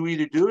 things. You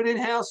either do it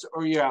in-house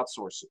or you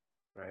outsource it.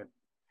 Right.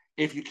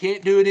 If you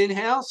can't do it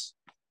in-house,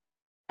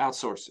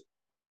 outsource it.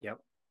 Yep.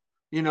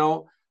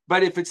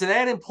 But if it's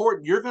that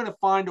important, you're going to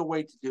find a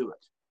way to do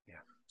it.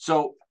 Yeah.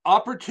 So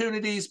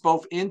opportunities,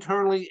 both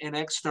internally and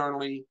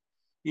externally,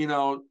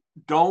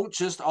 don't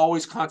just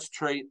always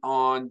concentrate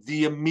on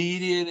the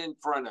immediate in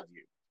front of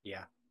you.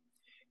 Yeah.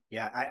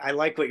 Yeah, I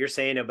like what you're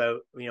saying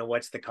about,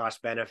 what's the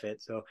cost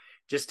benefit. So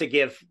just to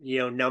give,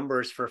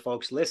 numbers for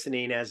folks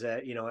listening as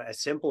a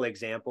simple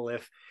example,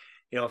 if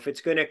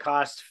it's going to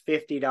cost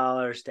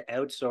 $50 to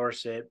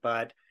outsource it,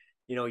 but,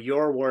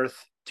 you're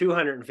worth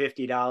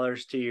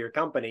 $250 to your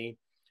company,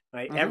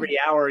 right? Mm-hmm. Every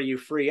hour you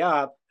free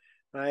up,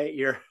 right?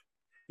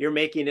 You're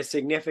making a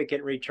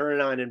significant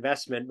return on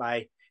investment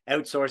by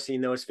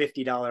outsourcing those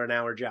 $50 an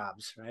hour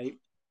jobs, right?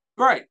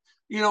 Right.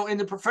 In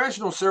the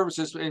professional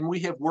services, and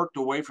we have worked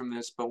away from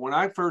this, but when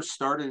I first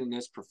started in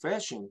this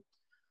profession,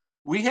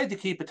 we had to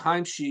keep a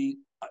timesheet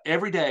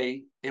every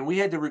day, and we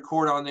had to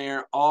record on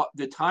there all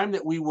the time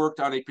that we worked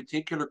on a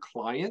particular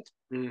client,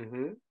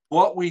 Mm-hmm.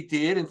 what we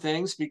did and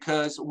things,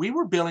 because we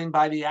were billing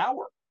by the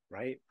hour.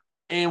 Right.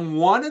 And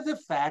one of the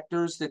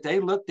factors that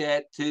they looked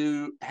at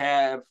to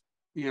have,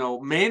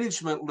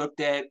 management looked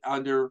at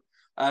under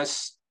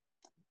us,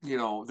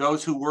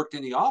 those who worked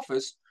in the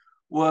office,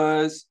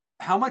 was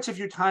how much of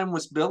your time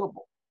was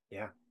billable.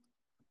 Yeah.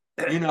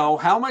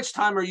 How much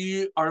time are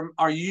you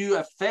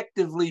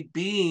effectively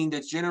being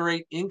to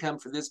generate income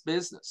for this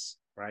business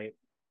Right.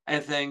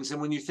 and things.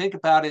 And when you think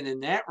about it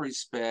in that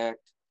respect,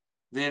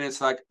 then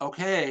it's like,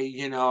 okay,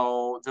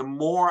 the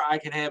more I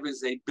can have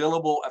as a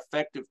billable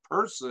effective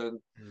person,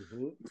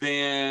 Mm-hmm.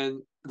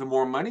 then the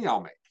more money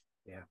I'll make.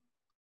 Yeah.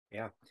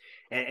 Yeah.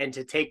 And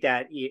to take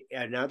that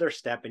another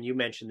step, and you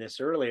mentioned this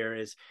earlier,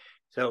 is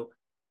so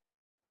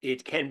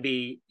it can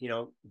be,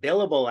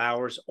 billable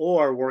hours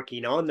or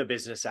working on the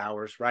business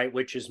hours, right?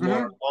 Which is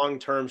more Mm-hmm.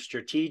 long-term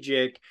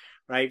strategic,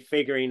 right?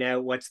 Figuring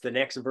out what's the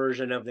next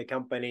version of the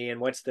company and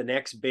what's the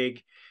next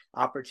big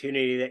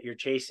opportunity that you're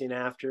chasing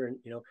after. And,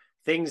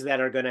 things that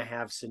are going to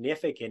have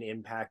significant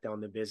impact on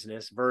the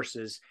business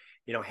versus,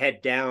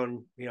 head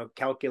down,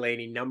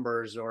 calculating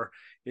numbers or,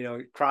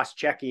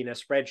 cross-checking a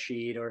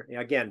spreadsheet or,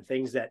 again,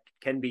 things that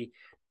can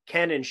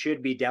and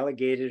should be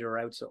delegated or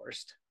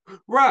outsourced.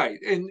 Right.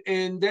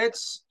 And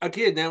that's,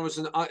 again,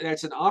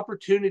 that's an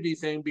opportunity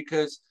thing,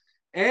 because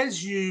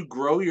as you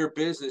grow your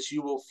business,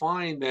 you will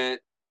find that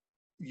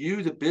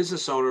you, the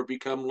business owner,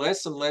 become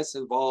less and less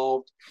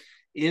involved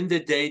in the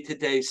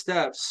day-to-day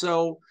stuff.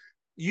 So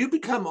you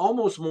become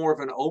almost more of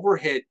an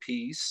overhead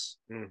piece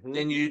Mm-hmm.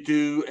 than you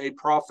do a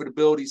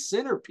profitability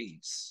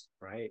centerpiece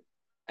Right.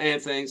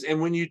 and things. And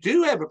when you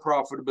do have a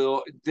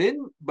profitability,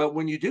 but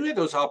when you do have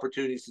those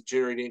opportunities to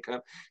generate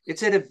income,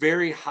 it's at a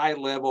very high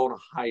level and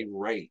a high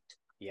rate.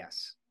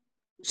 Yes.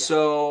 Yeah.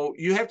 So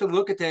you have to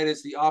look at that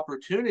as the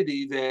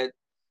opportunity that,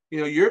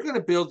 you're going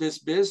to build this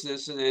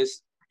business. And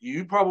as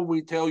you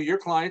probably tell your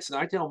clients, and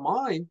I tell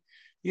mine,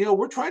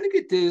 we're trying to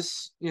get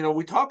this,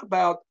 we talk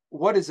about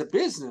what is a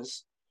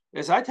business.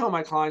 As I tell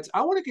my clients,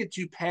 I want to get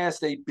you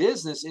past a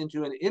business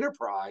into an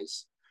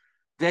enterprise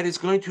that is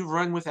going to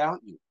run without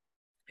you.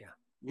 Yeah.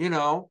 You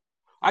know,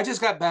 I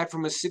just got back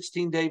from a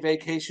 16-day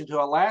vacation to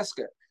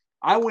Alaska.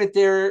 I went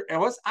there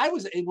and I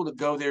was able to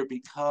go there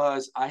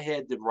because I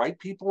had the right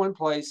people in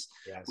place.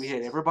 We Yes.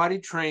 had everybody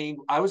trained.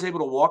 I was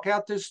able to walk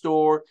out this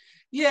door.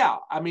 Yeah,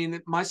 I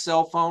mean, my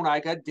cell phone, I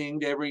got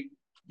dinged every,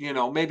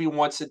 maybe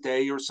once a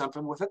day or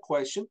something with a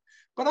question,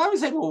 but I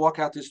was able to walk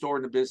out this door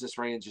and the business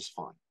ran just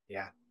fine.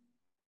 Yeah.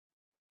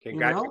 You know,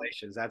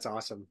 Congratulations. That's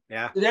awesome.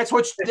 Yeah. that's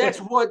what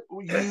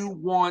you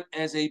want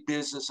as a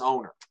business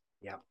owner.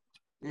 Yeah.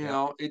 You Yeah.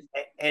 know, it.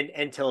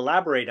 And to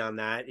elaborate on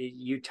that,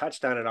 you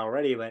touched on it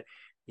already, but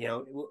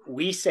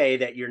we say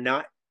that you're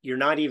not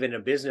even a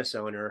business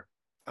owner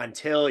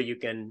until you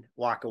can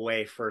walk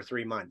away for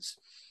 3 months.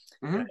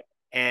 Mhm.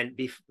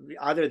 And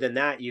other than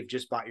that, you've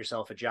just bought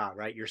yourself a job,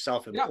 right? You're Yeah.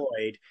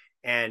 self-employed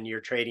and you're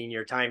trading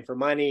your time for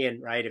money.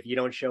 And right, if you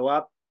don't show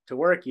up to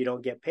work, you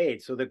don't get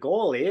paid. So the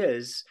goal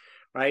is,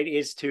 right,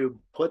 is to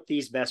put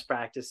these best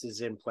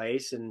practices in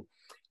place and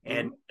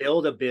Mhm.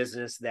 build a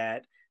business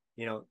that,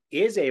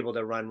 is able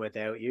to run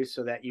without you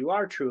so that you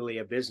are truly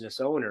a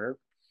business owner,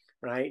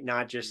 right?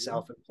 Not just Mhm.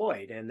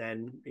 self-employed. And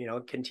then,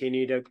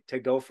 continue to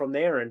go from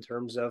there in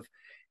terms of,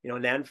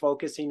 then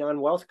focusing on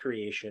wealth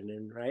creation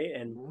and right.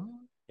 And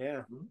Mhm.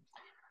 yeah. Mhm.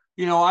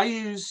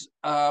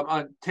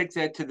 I take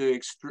that to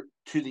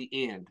the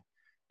end.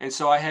 And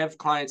so I have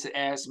clients that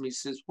ask me,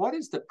 says, what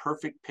is the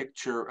perfect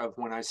picture of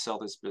when I sell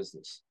this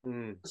business?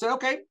 Mm. I said,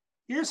 okay,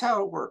 here's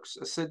how it works.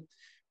 I said,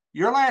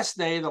 your last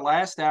day, the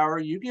last hour,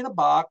 you get a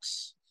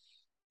box,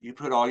 you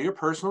put all your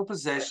personal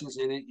possessions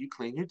in it, you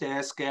clean your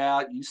desk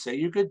out, you say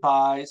your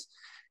goodbyes,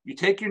 you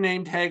take your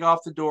name tag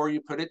off the door,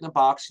 you put it in the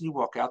box, and you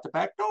walk out the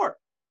back door.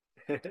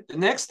 The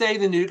next day,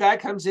 the new guy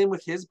comes in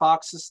with his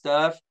box of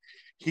stuff.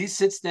 He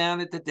sits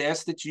down at the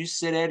desk that you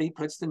sit at. He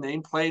puts the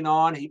nameplate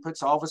on. He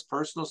puts all of his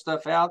personal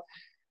stuff out.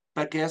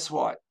 But guess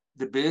what?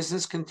 The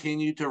business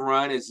continued to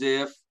run as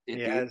if it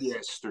did Yes.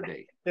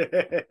 yesterday.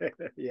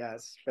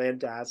 Yes.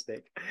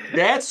 Fantastic.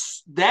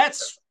 That's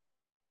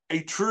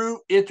a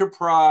true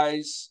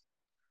enterprise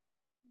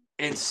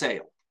and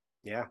sale.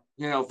 Yeah.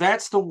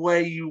 That's the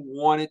way you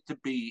want it to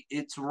be.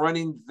 It's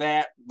running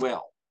that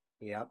well.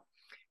 Yeah.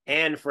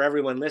 And for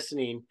everyone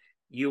listening,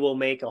 you will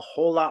make a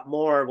whole lot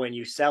more when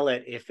you sell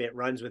it if it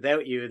runs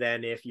without you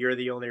than if you're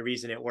the only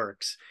reason it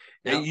works.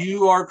 Now,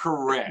 You are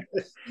correct.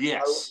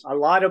 Yes. a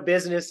lot of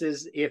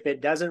businesses, if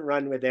it doesn't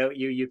run without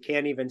you, you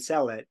can't even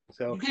sell it. You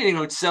So, can't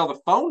even sell the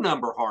phone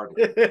number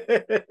hardly.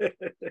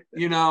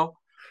 You know,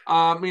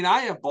 I mean,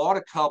 I have bought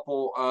a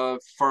couple of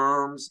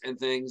firms and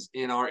things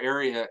in our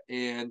area,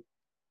 and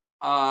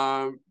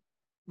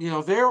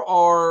there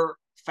are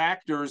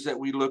factors that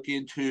we look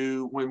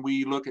into when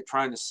we look at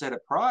trying to set a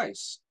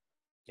price.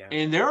 yeah,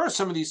 And there are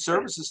some of these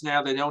services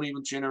now that don't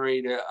even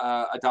generate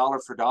a dollar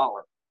for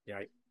dollar,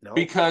 yeah, no,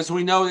 because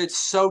we know it's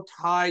so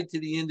tied to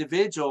the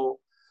individual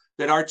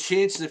that our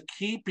chances of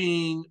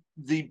keeping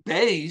the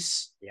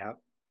base yeah,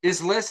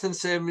 is less than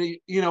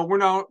 70.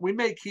 We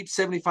may keep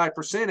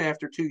 75%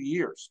 after 2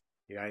 years.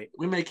 right,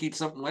 We may keep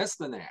something less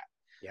than that.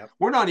 yep,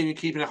 We're not even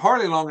keeping it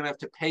hardly long enough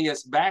to pay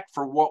us back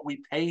for what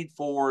we paid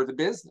for the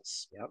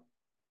business, yep,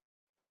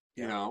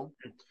 you yeah, know?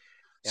 yeah.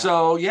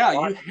 So yeah, A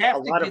lot, you have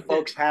a to lot of get that.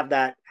 folks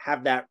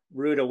have that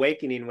rude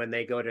awakening when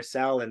they go to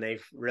sell and they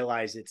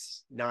realize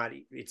it's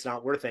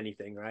not worth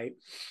anything, right?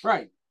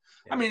 Right.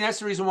 I Yeah, mean, that's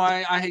the reason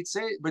why I hate to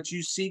say it, but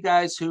you see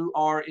guys who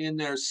are in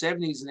their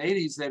 70s and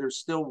 80s that are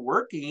still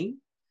working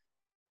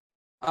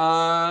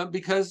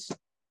because,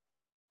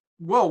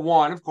 well,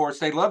 one, of course,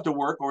 they love to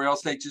work, or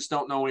else they just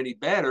don't know any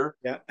better.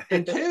 yeah,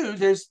 And two,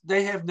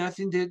 they have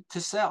nothing to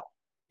sell.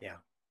 yeah,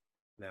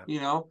 yeah,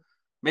 You know,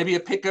 maybe a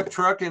pickup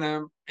truck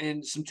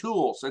and some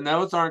tools, and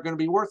those aren't going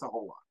to be worth a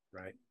whole lot.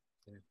 right.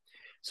 Yeah.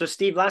 So,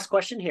 Steve, last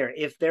question here.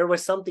 If there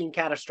was something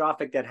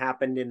catastrophic that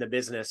happened in the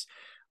business,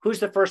 who's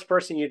the first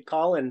person you'd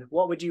call and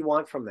what would you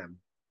want from them?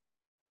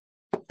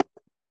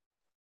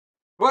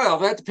 Well,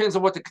 that depends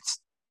on what the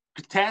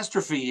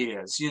catastrophe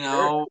is.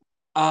 Sure.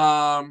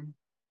 Um,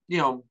 you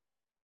know,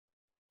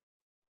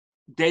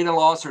 data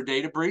loss or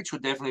data breach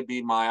would definitely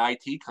be my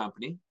IT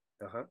company.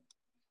 Uh-huh.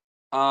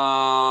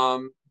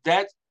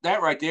 That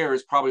right there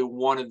is probably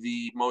one of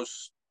the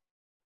most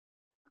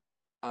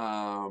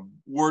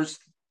worst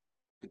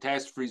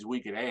catastrophes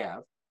we could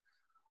have.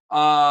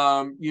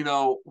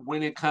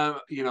 When it comes,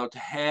 to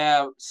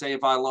have, say,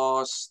 if I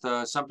lost,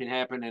 something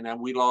happened and then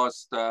we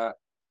lost,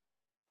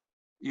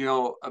 you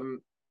know,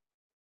 um,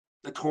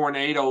 the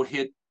tornado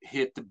hit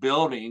the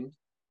building.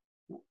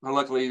 Well,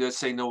 luckily, let's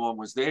say no one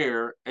was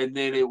there, and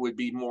then it would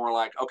be more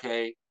like,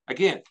 okay,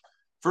 again,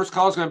 first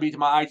call is going to be to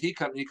my IT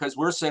company because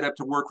we're set up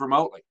to work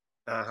remotely.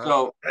 Uh-huh.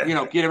 So,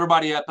 get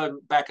everybody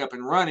back up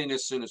and running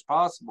as soon as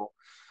possible.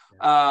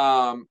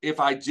 If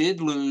I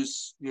did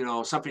lose,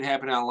 something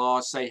happened, I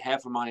lost, say,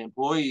 half of my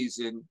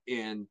employees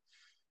in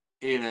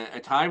a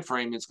time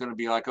frame, it's going to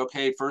be like,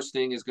 okay, first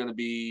thing is going to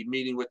be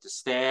meeting with the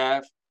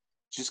staff,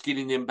 just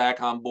getting them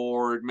back on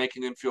board,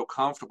 making them feel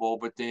comfortable.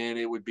 But then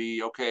it would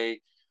be, okay,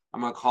 I'm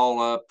going to call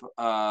up,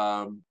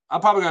 I'm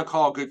probably going to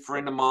call a good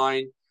friend of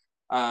mine,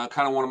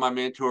 kind of one of my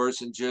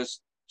mentors, and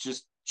just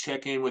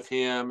check in with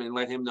him and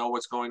let him know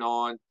what's going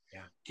on,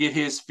 Yeah. get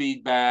his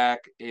feedback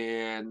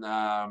and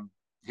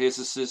his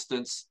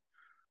assistance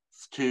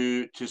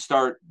to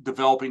start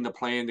developing the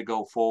plan to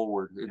go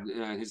forward.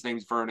 Yeah. His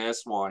name's Vern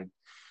Eswine,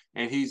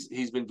 and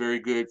he's been very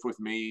good with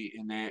me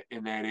in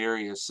that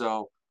area.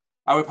 So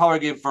I would probably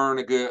give Vern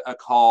a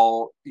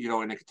call,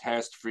 in a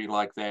catastrophe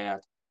like that,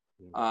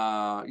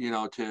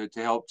 to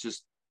help,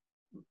 just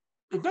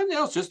if nothing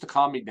else, just to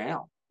calm me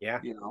down. Yeah.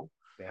 You know,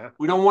 Yeah.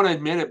 we don't want to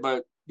admit it,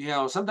 but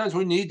sometimes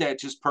we need that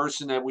just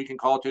person that we can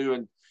call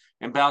to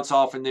and bounce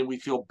off, and then we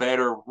feel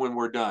better when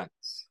we're done.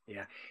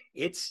 Yeah.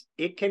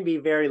 It can be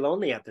very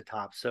lonely at the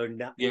top. So,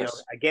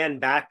 Yes. again,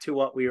 back to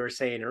what we were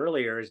saying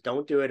earlier is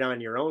don't do it on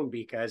your own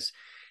because,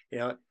 you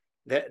know,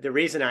 the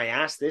reason I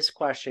asked this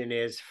question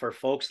is for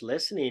folks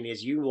listening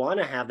is you want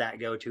to have that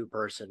go-to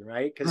person,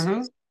 right? Because,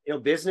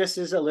 Mm-hmm. business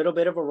is a little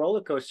bit of a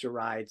roller coaster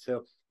ride.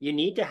 So you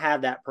need to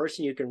have that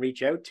person you can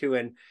reach out to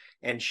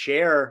and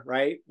share,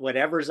 right,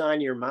 whatever's on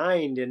your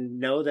mind and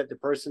know that the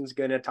person's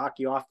going to talk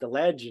you off the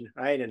ledge and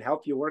right and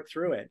help you work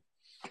through it.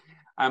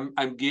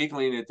 I'm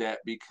giggling at that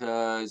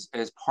because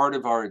as part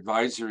of our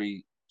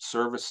advisory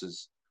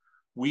services,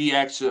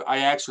 I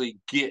actually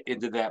get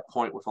into that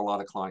point with a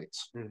lot of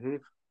clients. Mm-hmm.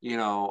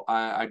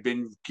 I've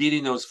been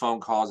getting those phone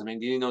calls. I've been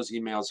getting those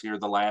emails here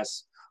the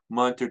last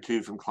month or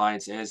two from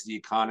clients as the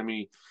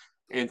economy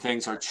and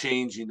things are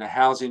changing. The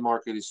housing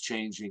market is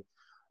changing,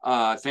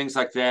 things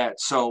like that.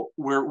 So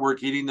we're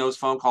getting those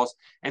phone calls,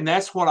 and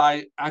that's what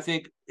I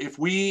think. If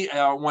we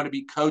want to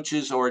be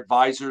coaches or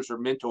advisors or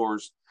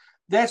mentors,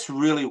 that's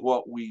really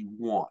what we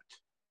want.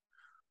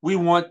 Yeah.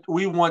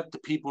 We want the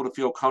people to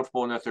feel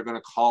comfortable enough they're going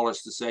to call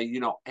us to say,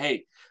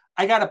 hey,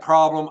 I got a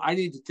problem. I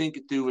need to think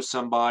it through with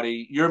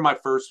somebody. You're my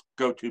first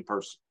go-to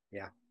person.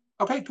 Yeah.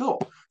 Okay,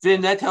 cool.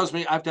 Then that tells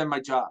me I've done my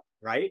job.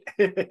 Right.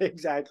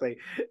 Exactly.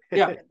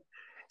 Yeah.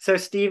 So,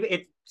 Steve,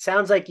 it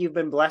sounds like you've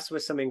been blessed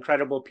with some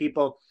incredible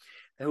people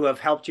who have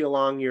helped you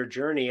along your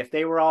journey. If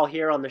they were all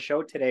here on the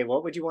show today,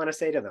 what would you want to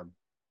say to them?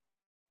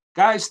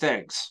 Guys,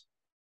 thanks.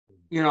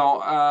 You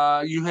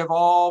have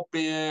all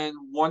been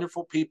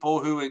wonderful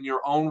people who in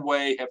your own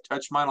way have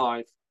touched my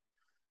life,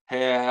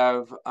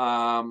 have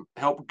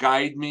helped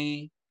guide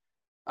me,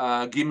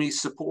 give me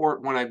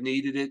support when I've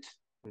needed it.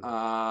 And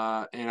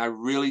I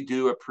really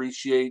do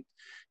appreciate,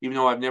 even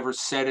though I've never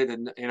said it,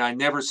 and I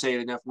never say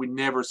it enough, we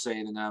never say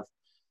it enough.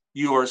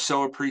 You are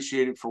so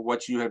appreciated for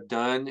what you have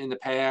done in the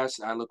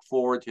past. I look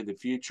forward to the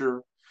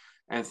future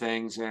and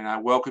things, and I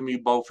welcome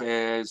you both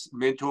as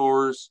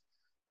mentors,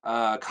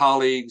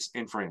 colleagues,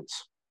 and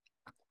friends.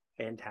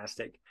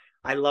 Fantastic.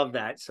 I love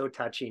that. So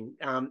touching.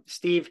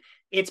 Steve,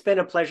 it's been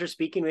a pleasure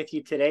speaking with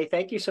you today.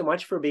 Thank you so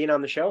much for being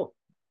on the show.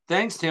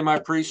 Thanks, Tim. I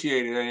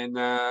appreciate it. And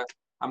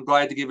I'm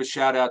glad to give a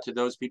shout out to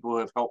those people who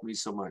have helped me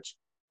so much.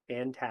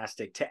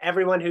 Fantastic. To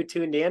everyone who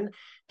tuned in,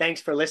 thanks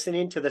for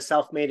listening to the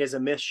Self-Made is a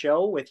Myth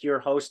show with your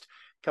host,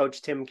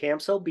 Coach Tim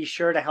Campsell. Be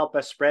sure to help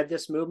us spread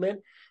this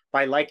movement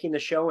by liking the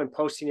show and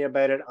posting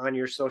about it on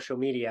your social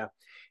media.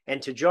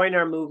 And to join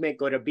our movement,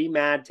 go to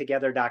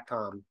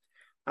bemadtogether.com.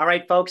 All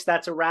right, folks,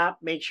 that's a wrap.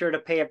 Make sure to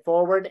pay it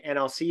forward, and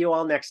I'll see you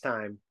all next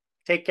time.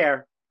 Take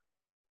care.